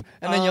sheep.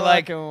 And then you're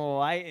like,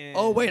 waiting.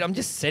 oh wait, I'm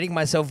just setting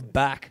myself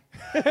back.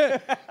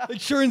 Like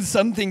sure, in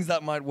some things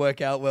that might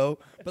work out well,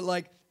 but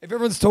like if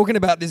everyone's talking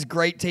about this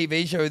great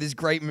TV show, this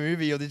great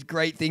movie, or this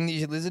great thing that you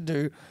should listen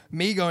to,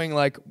 me going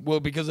like, well,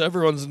 because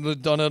everyone's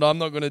done it, I'm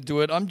not going to do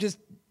it. I'm just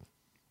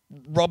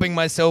robbing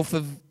myself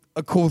of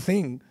a cool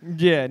thing.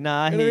 Yeah,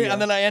 nah. You know what I mean?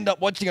 And then I end up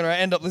watching it, or I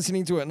end up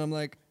listening to it, and I'm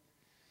like,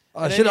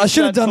 I And then you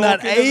should have start done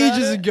that talking about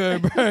ages it. ago,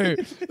 bro.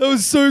 That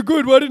was so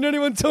good. Why didn't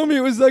anyone tell me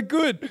it was that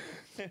good?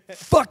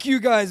 Fuck you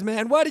guys,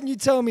 man. Why didn't you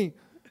tell me?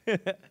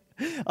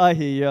 I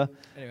hear ya.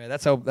 Anyway,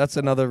 that's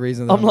another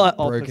reason that I'm like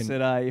broken.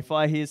 opposite, eh? If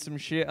I hear some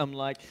shit, I'm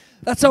like,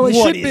 That's how I what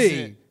should is be.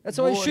 it? That's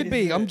how I What should is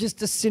be. it? I'm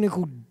just a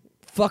cynical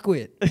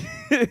fuckwit.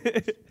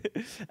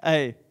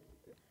 hey,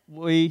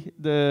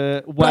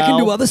 the But I can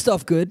do WAW. other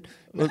stuff good.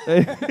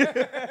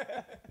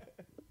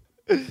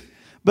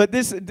 But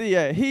this,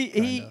 yeah,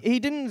 he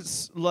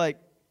didn't like.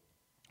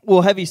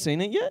 Well, have you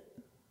seen it yet?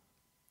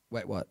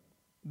 Wait, what?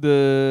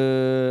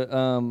 The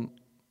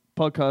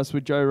podcast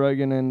with Joe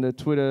Rogan and the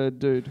Twitter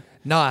dude.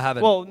 No, I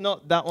haven't. Well,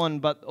 not that one,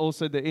 but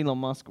also the Elon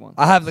Musk one.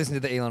 I have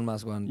listened to the Elon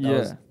Musk one.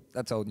 Yeah.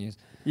 That's old news.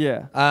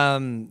 Yeah.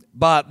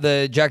 But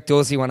the Jack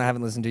Dorsey one I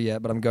haven't listened to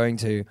yet, but I'm going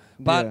to.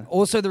 But Yeah.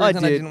 also the I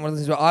reason I did. didn't want to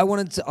listen to it,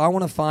 I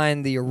want to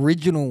find the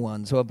original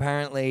one. So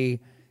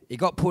apparently it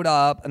got put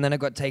up and then it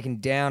got taken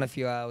down a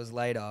few hours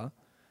later,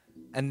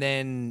 and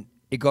then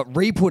it got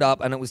re-put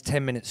up and it was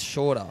 10 minutes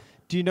shorter.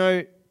 Do you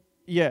know?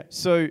 Yeah.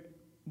 So,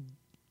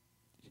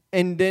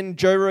 and then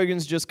Joe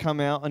Rogan's just come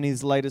out on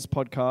his latest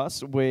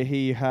podcast where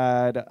he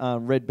had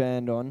Red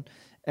Band on,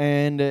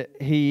 and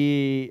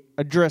he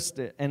addressed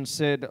it and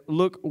said,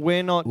 "Look,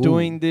 we're not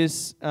doing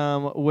this.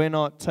 We're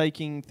not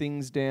taking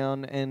things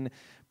down and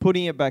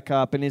putting it back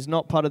up, and he's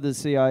not part of the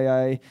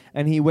CIA."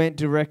 And he went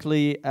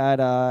directly at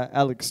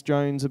Alex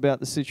Jones about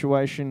the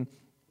situation,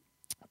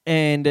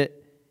 and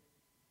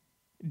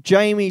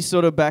Jamie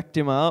sort of backed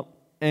him up,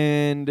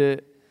 and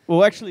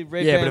well, actually,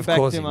 Red Yeah, but Band of backed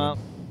course him he would. up.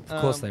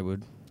 Of course they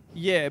would.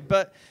 Yeah,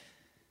 but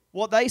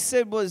what they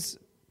said was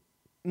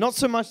not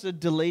so much the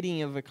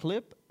deleting of a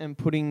clip and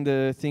putting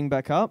the thing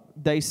back up.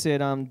 They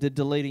said the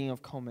deleting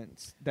of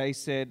comments. They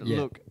said, Yeah.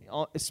 look,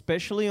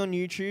 especially on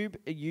YouTube,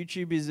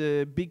 YouTube is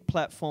a big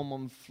platform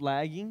on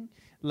flagging.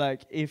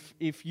 Like, if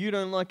you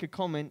don't like a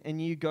comment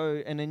and you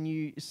go and then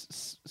you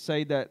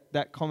say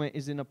that comment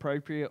is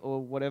inappropriate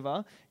or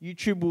whatever,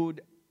 YouTube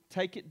would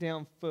take it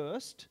down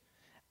first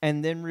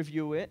and then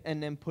review it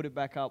and then put it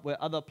back up,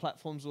 where other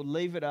platforms will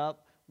leave it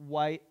up,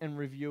 wait and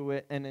review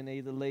it, and then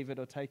either leave it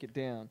or take it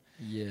down.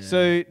 Yeah.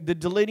 So the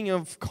deleting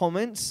of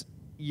comments,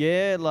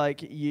 yeah,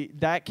 like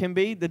that can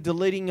be. The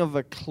deleting of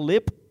a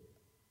clip,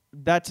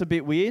 that's a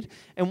bit weird.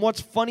 And what's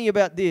funny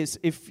about this,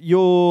 if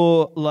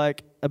you're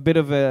like a bit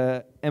of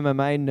a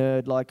MMA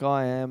nerd like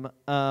I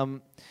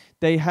am,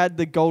 they had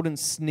the Golden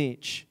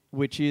Snitch,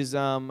 which is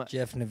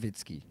Jeff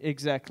Nowitzki.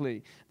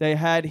 exactly. They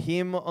had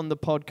him on the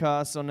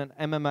podcast on an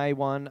MMA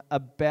one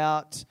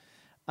about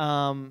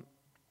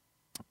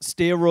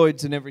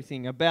steroids and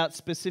everything, about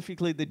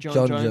specifically the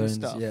John Jones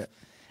stuff. Yeah.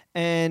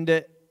 And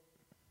The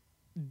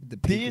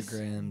this,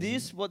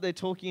 picograms. what they're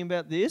talking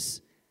about,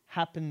 this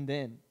happened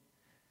then.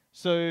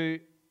 So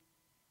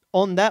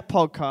on that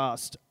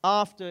podcast,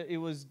 after it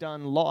was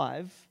done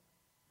live,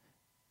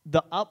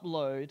 the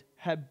upload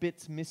had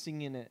bits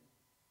missing in it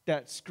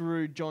that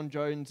screwed John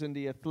Jones and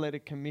the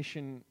Athletic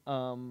Commission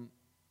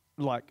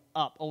like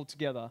up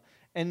altogether.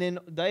 And then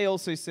they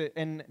also said,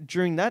 and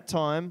during that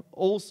time,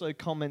 also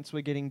comments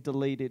were getting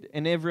deleted.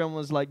 And everyone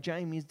was like,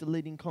 Jamie's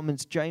deleting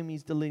comments,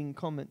 Jamie's deleting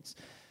comments.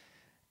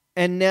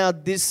 And now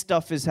this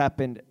stuff has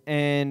happened.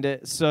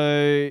 And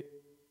so,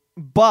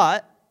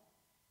 but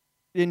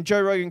then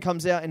Joe Rogan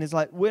comes out and is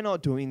like, we're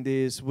not doing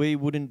this. We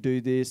wouldn't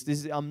do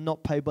this. I'm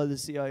not paid by the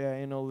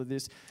CIA and all of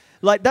this.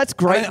 Like, that's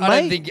great,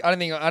 mate.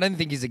 I don't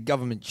think he's a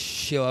government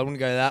shill. I wouldn't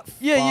go that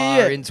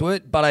far into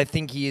it, but I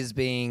think he is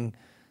being.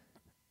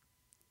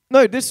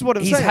 No, this is what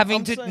I'm saying. He's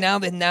having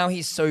to now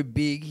he's so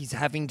big. He's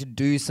having to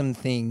do some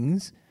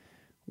things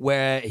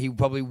where he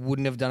probably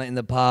wouldn't have done it in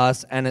the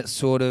past, and it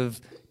sort of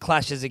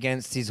clashes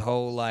against his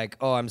whole like,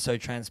 oh, I'm so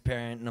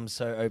transparent and I'm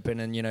so open,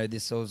 and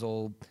this was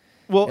all.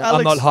 Well,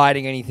 I'm not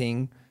hiding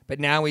anything. But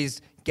now he's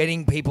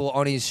getting people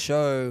on his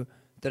show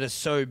that are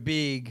so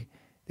big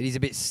that he's a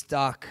bit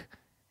stuck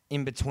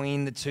in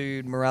between the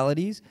two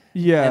moralities.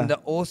 Yeah. And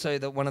also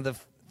that one of the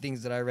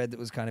things that I read that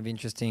was kind of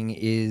interesting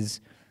is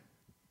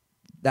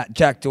that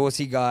Jack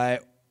Dorsey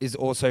guy is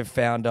also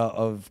founder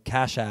of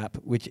Cash App,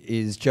 which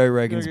is Joe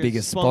Rogan's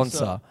biggest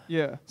sponsor.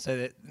 Yeah.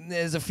 So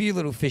there's a few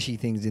little fishy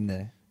things in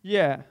there.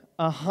 Yeah,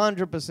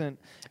 100%.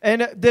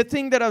 And the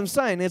thing that I'm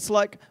saying, it's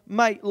like,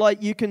 mate,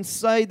 like you can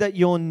say that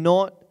you're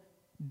not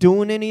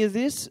doing any of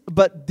this,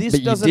 but this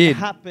doesn't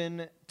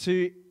happen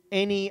to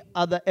any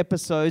other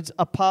episodes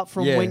apart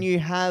from when you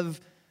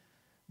have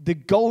the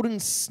golden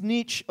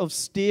snitch of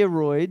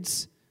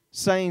steroids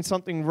saying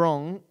something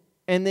wrong,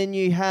 and then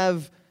you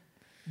have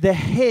the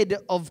head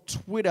of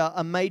Twitter,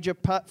 a major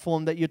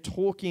platform that you're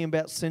talking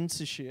about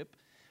censorship.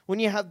 When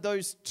you have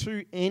those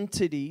two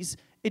entities,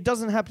 it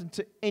doesn't happen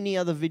to any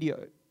other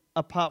video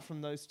apart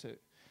from those two.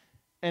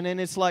 And then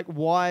it's like,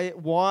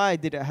 why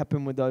did it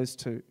happen with those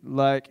two?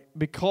 Like,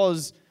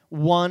 because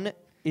one,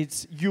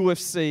 it's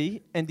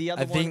UFC, and the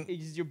other one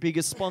is your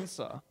biggest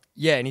sponsor.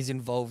 Yeah, and he's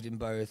involved in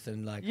both,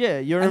 and like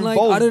you're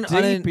involved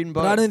deep in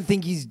both. But I don't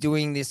think he's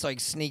doing this like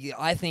sneaky.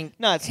 I think it's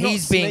not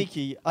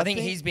sneaky. I think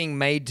he's being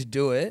made to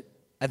do it.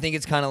 I think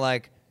it's kind of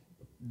like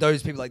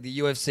those people, like the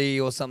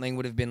UFC or something,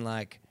 would have been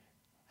like,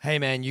 "Hey,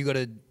 man, you got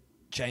to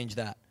change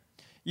that."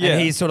 Yeah,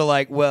 and he's sort of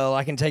like, "Well,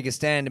 I can take a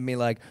stand and be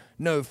like,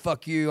 no,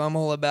 fuck you. I'm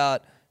all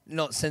about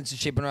not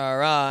censorship and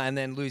rah, and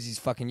then lose his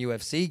fucking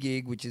UFC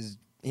gig, which is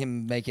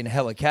him making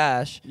hella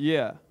cash."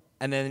 Yeah,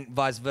 and then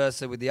vice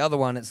versa with the other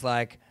one. It's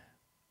like,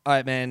 all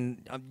right,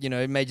 man,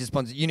 major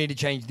sponsor, you need to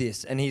change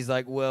this. And he's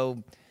like,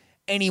 well,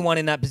 anyone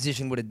in that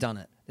position would have done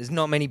it. There's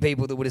not many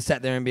people that would have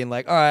sat there and been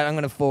like, all right, I'm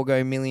going to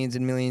forego millions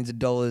and millions of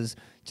dollars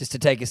just to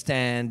take a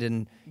stand.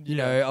 And,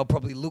 I'll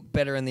probably look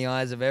better in the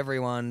eyes of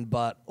everyone,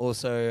 but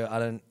also I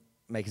don't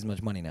make as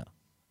much money now.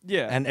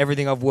 Yeah. And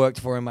everything I've worked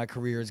for in my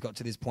career has got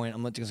to this point.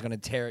 I'm not just going to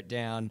tear it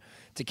down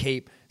to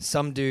keep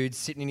some dude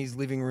sitting in his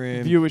living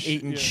room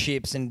eating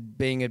chips and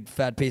being a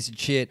fat piece of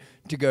shit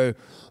to go,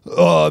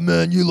 oh,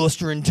 man, you lost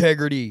your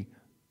integrity.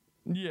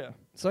 Yeah.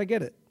 So I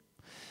get it.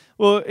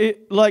 Well,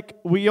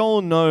 we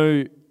all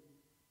know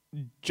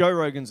Joe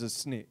Rogan's a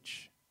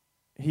snitch.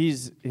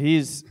 He's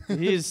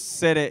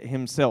said it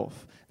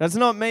himself. That's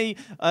not me.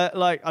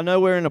 I know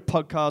we're in a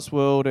podcast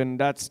world, and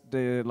that's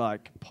the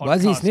podcast. Why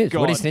is he snitch? God.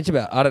 What did he snitch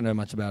about? I don't know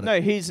much about it.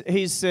 No,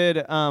 he's said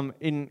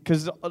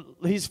because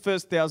his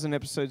first 1,000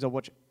 episodes, I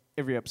watch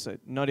every episode.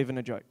 Not even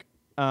a joke.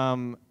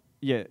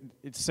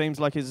 It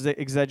seems like he's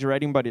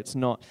exaggerating, but it's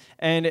not.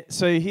 And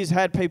so he's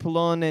had people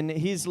on, and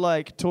he's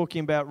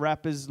talking about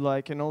rappers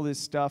and all this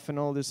stuff and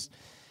all this.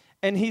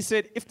 And he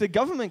said, if the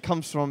government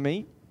comes from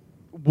me,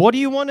 what do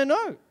you want to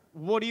know?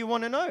 What do you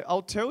want to know?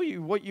 I'll tell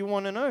you what you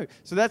want to know.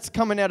 So that's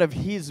coming out of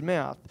his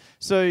mouth.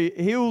 So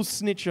he'll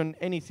snitch on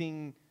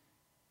anything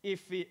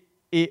if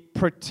it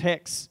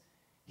protects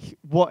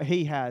what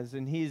he has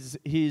and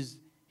his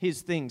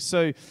thing.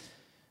 So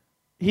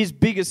his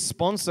biggest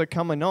sponsor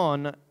coming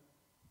on,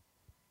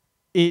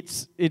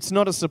 it's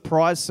not a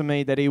surprise to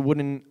me that he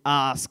wouldn't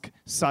ask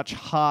such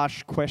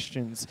harsh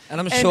questions.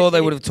 And I'm sure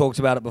they would have talked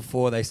about it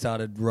before they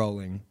started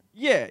rolling.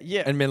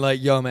 Yeah. And been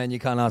like, yo, man, you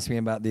can't ask me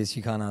about this.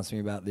 You can't ask me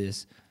about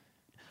this.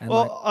 And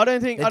I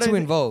don't think... They're too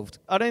involved.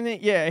 I don't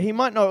think... Yeah, he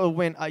might not have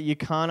went, you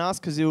can't ask,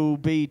 because it will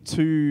be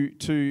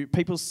too...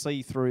 People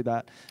see through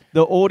that.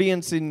 The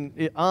audience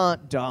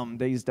aren't dumb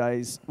these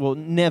days. Well,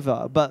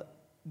 never. But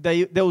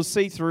they'll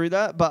see through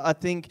that. But I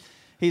think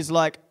he's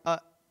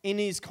in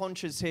his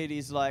conscious head,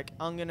 he's like,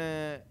 I'm going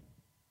to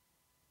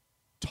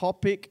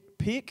topic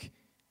pick,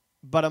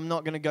 but I'm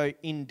not going to go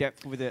in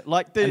depth with it.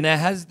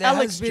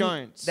 Alex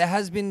Jones. There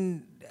has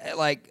been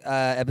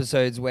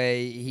episodes where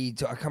I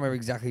can't remember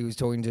exactly who he was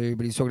talking to,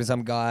 but he's talking to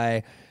some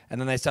guy, and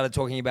then they started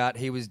talking about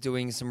he was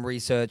doing some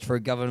research for a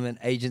government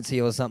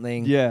agency or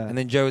something. Yeah. And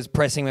then Joe was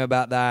pressing him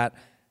about that,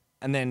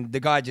 and then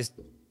the guy just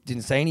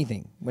didn't say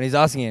anything when he's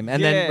asking him.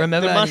 And then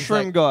remember the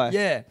mushroom guy.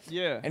 Yeah.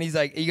 Yeah. And he's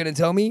like, are you going to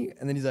tell me?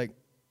 And then he's like,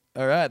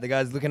 all right, the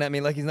guy's looking at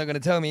me like he's not going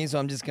to tell me, so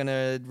I'm just going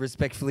to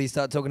respectfully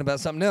start talking about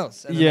something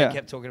else. And then they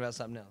kept talking about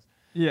something else.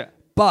 Yeah.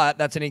 But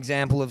that's an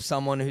example of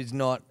someone who's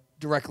not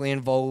directly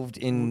involved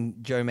in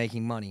Joe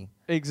making money.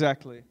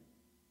 Exactly.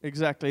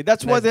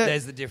 That's why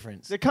there's the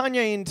difference. The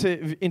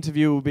Kanye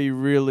interview will be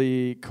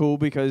really cool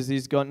because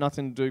he's got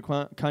nothing to do with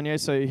Kanye,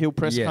 so he'll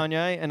press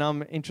Kanye, and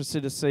I'm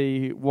interested to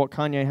see what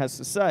Kanye has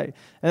to say,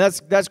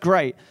 and that's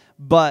great.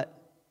 But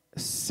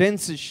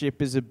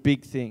censorship is a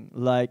big thing.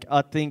 Like,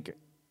 I think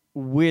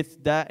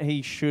with that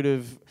he should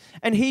have,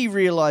 and he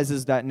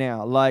realizes that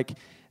now. Like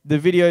the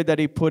video that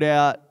he put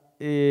out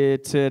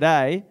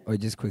today. Oh,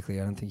 just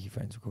quickly, I don't think your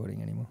phone's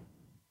recording anymore.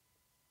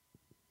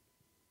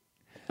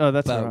 Oh,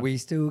 that's all but right. we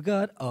still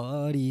got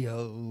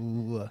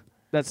audio.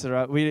 That's all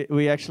right.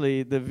 We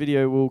actually, the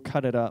video, will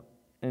cut it up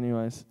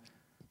anyways.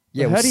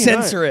 Yeah, Well, we'll how do you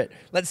censor know? it.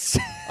 Let's.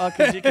 Oh,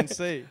 because you can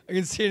see. I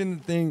can see it in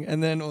the thing,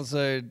 and then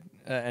also,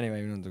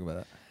 anyway, we don't talk about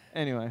that.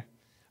 Anyway,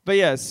 but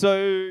yeah,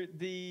 so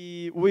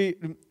we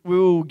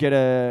will get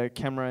a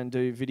camera and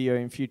do video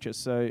in future.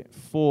 So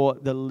for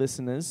the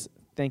listeners,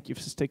 thank you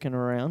for sticking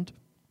around,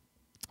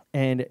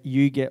 and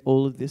you get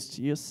all of this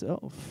to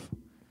yourself.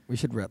 We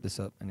should wrap this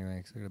up anyway,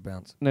 because I gotta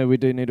bounce. No, we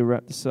do need to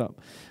wrap this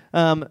up.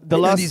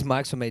 These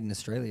mics were made in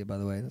Australia, by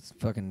the way. That's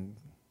fucking.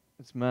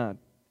 It's mad.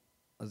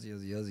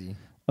 Aussie.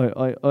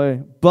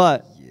 Oi.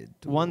 But Yeah,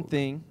 one dog.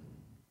 thing,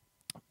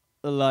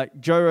 like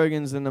Joe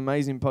Rogan's an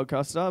amazing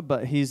podcaster,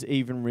 but he's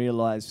even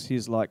realized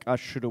he's like, I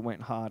should have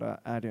went harder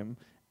at him.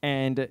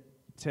 And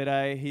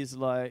today he's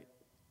like,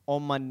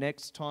 on my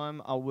next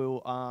time, I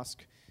will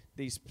ask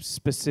these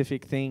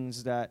specific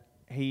things that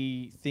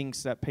he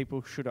thinks that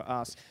people should have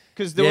asked.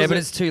 But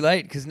it's too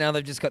late because now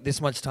they've just got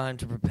this much time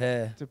to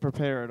prepare. To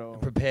prepare it all.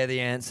 Prepare the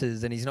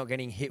answers, and he's not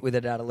getting hit with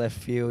it out of left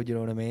field. You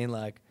know what I mean?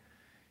 Like,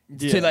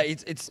 it's too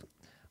late. It's.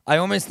 I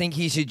almost think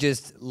he should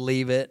just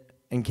leave it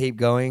and keep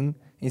going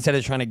instead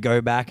of trying to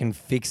go back and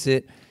fix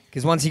it.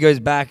 Because once he goes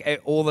back,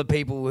 all the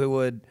people who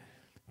were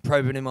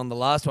probing him on the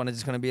last one are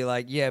just going to be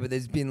like, yeah, but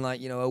there's been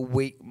like, a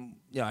week,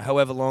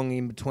 however long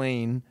in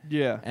between.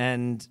 Yeah.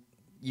 And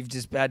you've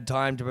just had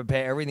time to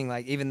prepare everything.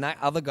 Like even that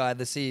other guy,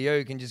 the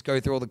CEO, can just go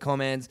through all the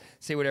comments,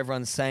 see what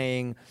everyone's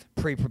saying,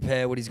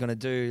 pre-prepare what he's going to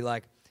do.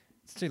 Like,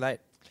 it's too late.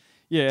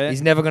 Yeah.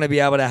 He's never going to be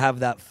able to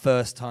have that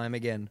first time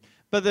again.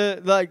 But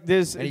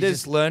there's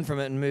just learn from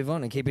it and move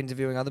on and keep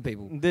interviewing other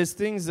people. There's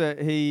things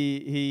that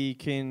he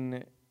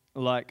can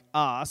like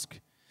ask,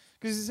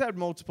 because he's had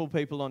multiple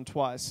people on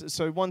twice.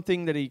 So one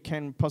thing that he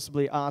can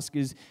possibly ask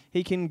is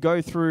he can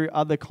go through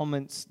other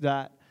comments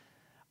that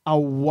are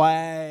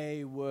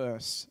way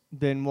worse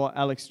than what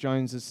Alex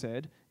Jones has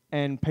said,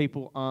 and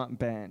people aren't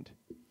banned.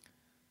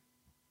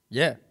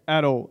 Yeah.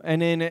 At all.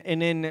 And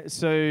then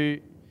so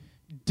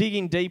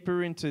digging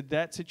deeper into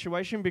that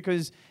situation,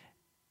 because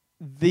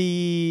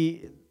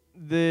the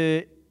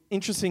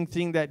interesting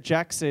thing that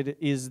Jack said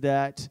is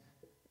that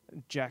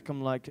Jack,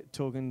 I'm like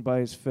talking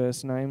by his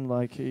first name,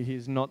 like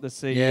he's not the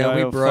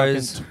CEO of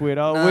fucking Twitter.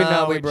 Nah, we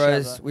know we each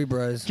bros. other. We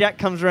bros. Jack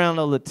comes around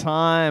all the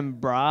time,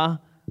 brah.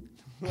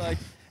 Like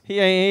he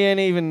ain't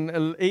even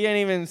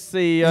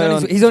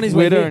CEO. He's on his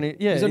way Twitter. here.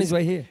 He's on his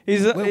way here.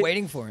 We're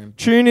waiting for him.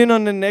 Tune in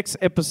on the next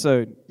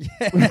episode.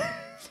 All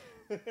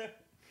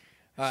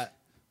right.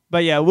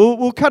 But yeah,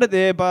 we'll cut it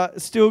there.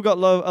 But still got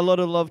a lot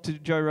of love to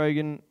Joe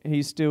Rogan.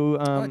 He's still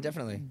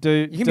definitely.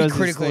 You You can be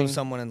critical of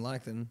someone and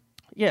like them.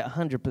 Yeah,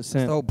 100%. That's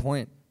the whole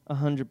point.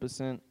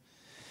 100%.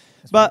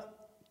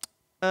 But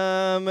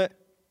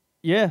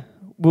yeah,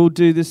 we'll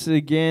do this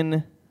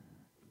again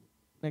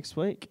next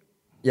week.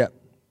 Yeah.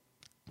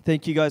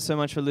 Thank you guys so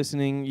much for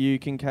listening. You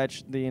can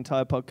catch the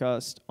entire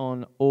podcast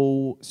on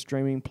all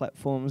streaming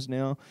platforms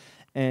now,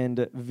 and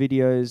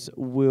videos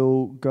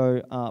will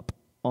go up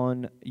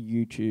on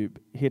YouTube.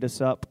 Hit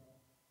us up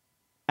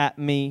at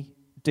me,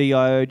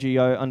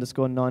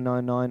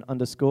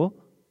 DIOGO_999_.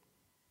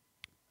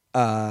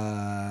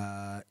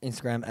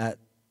 Instagram at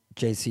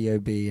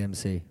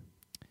JCOBMC.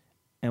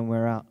 And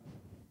we're out.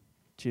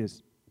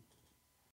 Cheers.